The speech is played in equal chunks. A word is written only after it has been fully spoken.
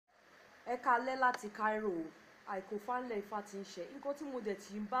ẹ kalẹ́ láti Cairo àìkòfánlẹ̀ ifá ti ń ṣe nǹkan tí mo dẹ̀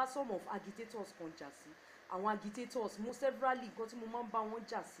ti ń bá some of agitators kan jà sí àwọn agitators mo severally nǹkan tí mo máa ń bá wọn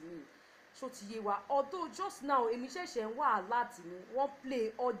jà sí ni ṣó ti yé wa although just now èmi ṣẹ̀ṣẹ̀ ń wà láti ní wọ́n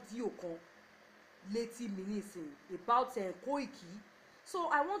play audio kan létí mi nísìnyí about Koiki. So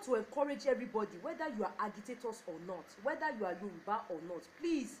I want to encourage everybody, whether you are agitators or not, whether you are Yoruba or not,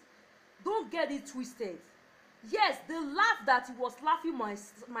 please don't get it twisted. Yes, the laugh that he was laughing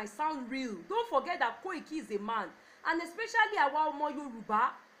might sound real. Don't forget that Koiki is a man, and especially àwa ọmọ Yorùbá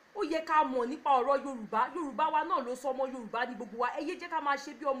ó yẹ ká mọ̀ nípa ọ̀rọ̀ Yorùbá wa náà ló sọ ọmọ Yorùbá ní gbogbo wa ẹ yé jẹ́ ká máa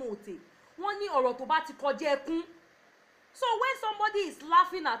ṣe bí ọmọ òtè wọ́n ní ọ̀rọ̀ tó bá ti kọjá ẹkún. So when somebody is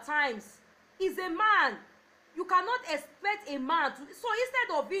laughing at times, he's a man. You cannot expect a man to. So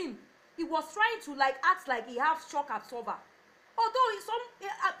instead of him, he was trying to like act like he has shock absorber. Although some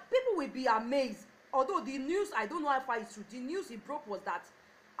people will be amazed. Although the news, I don't know how far it's true. The news he broke was that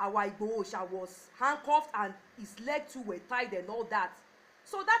our Igboho Oòṣà was handcuffed and his legs too were tied and all that.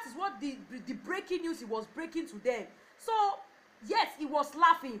 So that is what the breaking news he was breaking to them. So yes, he was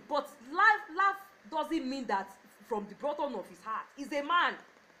laughing, but laugh doesn't mean that from the bottom of his heart. He's a man.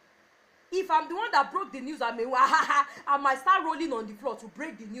 If I'm the one that broke the news, I might start rolling on the floor to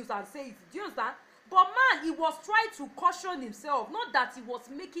break the news and say it. Do you understand? But man, he was trying to caution himself, not that he was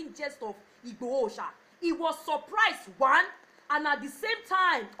making jest of Igboho Oòṣà. He was surprised, one, and at the same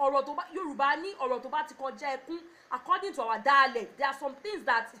time, ọ̀rọ̀ tó bá Yorùbá ní ọ̀rọ̀ tó bá ti kọjá ẹkún, according to our dialect, there are some things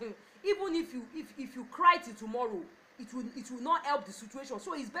that even if you cry till tomorrow, it will not help the situation.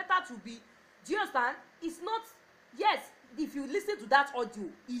 So it's better to be. Do you understand? It's not. Yes. If you listen to that audio,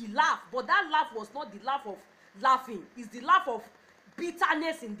 he laughed, but that laugh was not the laugh of laughing. It's the laugh of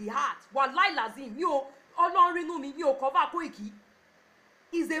bitterness in the heart. Wallahi lazim, yo, Ọlọ́run inú mi, yo, cover Koiki.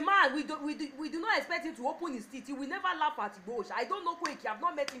 He's a man. We do not expect him to open his teeth. He will never laugh at Igboho Oòṣà. I don't know Koiki. I've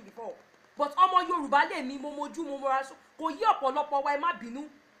not met him before. But ọmọ Yorùbá lè mi mo mojú mo mora so kò yí ọ̀pọ̀lọpọ̀ wa ẹ má bínú.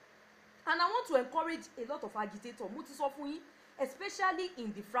 And I want to encourage a lot of agitators. Mo ti sọ fún yín, especially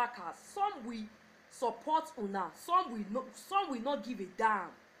in the fracas. Some will support una, some will not give a damn.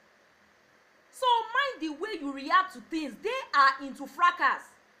 So mind the way you react to things. They are into fracas,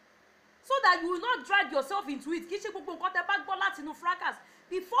 so that you will not drag yourself into it. Kì í ṣe gbogbo nǹkan tẹ́ bá gbọ́ láti inú fracas.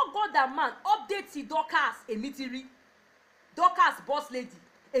 Before God and man update ti Dorcas èmi ti rí Dorcas boss lady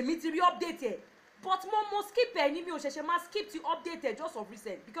èmi ti rí update ẹ̀, but mo skip ẹ̀ ní mi ò ṣẹ̀ṣẹ̀ máa skip ti update ẹ̀ just of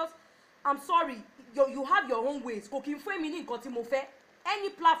recent because I'm sorry you have your own ways. Kò kí n fún mi ní nǹkan tí mo fẹ́.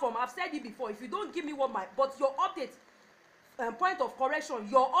 Any platform, I've said it before, if you don't give me what but your update, point of correction,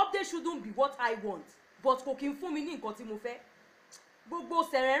 your update shouldn't be what I want, but kò kí n fún mi ní nǹkan tí mo fẹ́. Gbogbo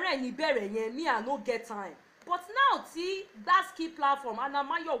sẹ̀rẹ̀rẹ̀ ní bẹ̀rẹ̀ yẹn me I no get time. But now tí Gbaski platform Anna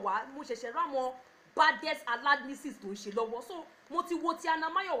Mayowa mo ṣẹ̀ṣẹ̀ rá wọn baddest analysis tó ń ṣe lọ́wọ́, so mo ti wo ti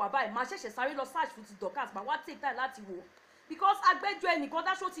Anna Mayowa báyìí máa ṣẹ̀ṣẹ̀ sáré lọ search fún ti Dorcas máa wá take time láti wo because agbẹ́jọ́ ẹnìkan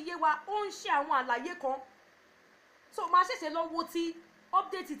dáṣọ ti yé wa ó ń ṣe àwọn àlàyé kan, so máa ṣẹ̀ṣẹ̀ lọ wo ti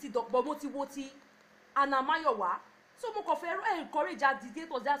update ti dọ̀pọ̀ mo ti wo ti Anna Mayowa. So mo kàn fẹ́ encourage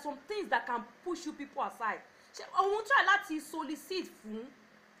agitators. There are some things that can push you people aside. Ṣé òun try láti solicit fún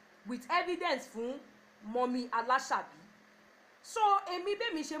with evidence fún Mọ́mì Aláṣàbí. So èmi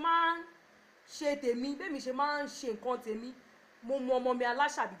bẹ́mi ṣe máa ń ṣe tèmi bẹ́mi ṣe máa ń ṣe nǹkan tèmi mo mọ Mọ́mì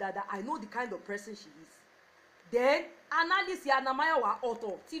Aláṣàbí dáadáa. I know the kind of person she is. Then analysis Anna Mayowa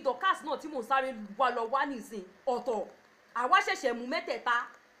ọ̀tọ̀ tí Dorcas náà tí mò ń sáré wá lọ wá nísìn ọ̀tọ̀. Àwa ṣẹ̀ṣẹ̀ mú mẹ́tẹ̀ẹ̀ta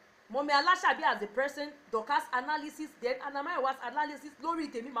Mọ́mì Aláṣàbí as a person, Dorcas analysis, then Anna Mayowa's analysis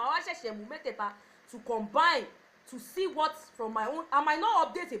lórí tèmi màá wá ṣẹ̀ṣẹ̀ mú mẹ́tẹ̀ẹ̀ta to combine to see what from my own. I might not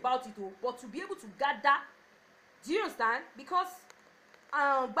update about it but to be able to gather. Do you understand? Because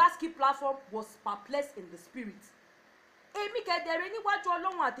Gbaski platform was perplexed in the spirit. Èmi kẹ̀dẹ̀rẹ̀ níwájú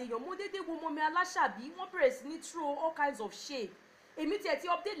Ọlọ́run àtèèyàn mo dédé wo Mọ́mì Aláṣàbí wọ́n bẹ̀rẹ̀ sí ní throw all kinds of shade. Èmi tiẹ̀ ti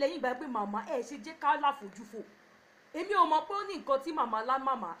update lẹ́yìn ìgbà pé màmá ẹ̀ ṣe jẹ́ ká láfojú fò. Èmi ò mọ̀ pé ó ní nǹkan tí màmá lá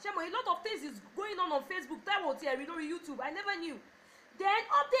màmá ṣé mo a lot of things is going on Facebook táwọn ò tiẹ̀ rí lórí YouTube. I never knew. Then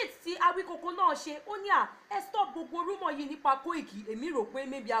update tí Awíkoko náà ṣe ó ní ẹ stop gbogbo rumor yìí nípa Koiki. Èmi rò pé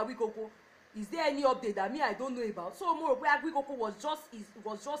maybe Awíkoko is there any update that me I don't know about. So mo rò pé Awíkoko was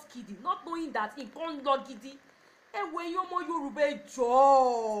just kidding, not knowing that nǹkan lọ gidi. Ẹ wo ẹ̀yin ọmọ Yorùbá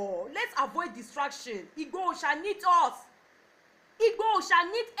jọ̀ọ́, let's avoid distraction. Igboho Oòṣà need us. Igboho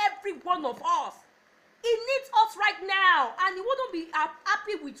Oòṣà need every one of us. He needs us right now, and he wouldn't be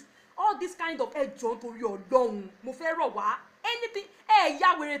happy with all this kind of ẹjọ́ torí Ọlọ́run mo fẹ́ rọ̀ wá anything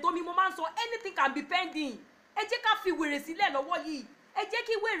ya wèrè tó mi mo máa ń sọ anything can be pending. Ẹ jẹ́ ká fi wèrè sílẹ̀ lọ́wọ́ yìí, ẹ jẹ́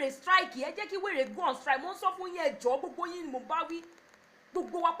kí wèrè strike, ẹ jẹ́ kí wèrè go on strike. Mo ń sọ fún yín ẹjọ́ gbogbo yín ni mo bá wí,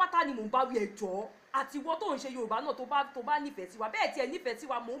 gbogbo wa pátá ni mo bá wí ẹjọ́. àti ìwọ tó ń ṣe Yorùbá náà tó bá nífẹ̀ẹ́ sí wa bẹ́ẹ̀ tiẹ̀ nífẹ̀ẹ́ sí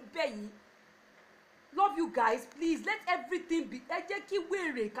wa mò ń bẹ̀ yín. Love you guys, please let everything be. Ẹ jẹ́ kí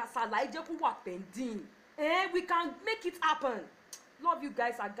wèrè kàsàlà ẹ jẹ́ kó wà pending. We can make it happen. Love you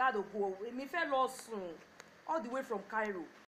guys, I gotta go. Èmi fẹ́ lọ sùn all the way from Cairo.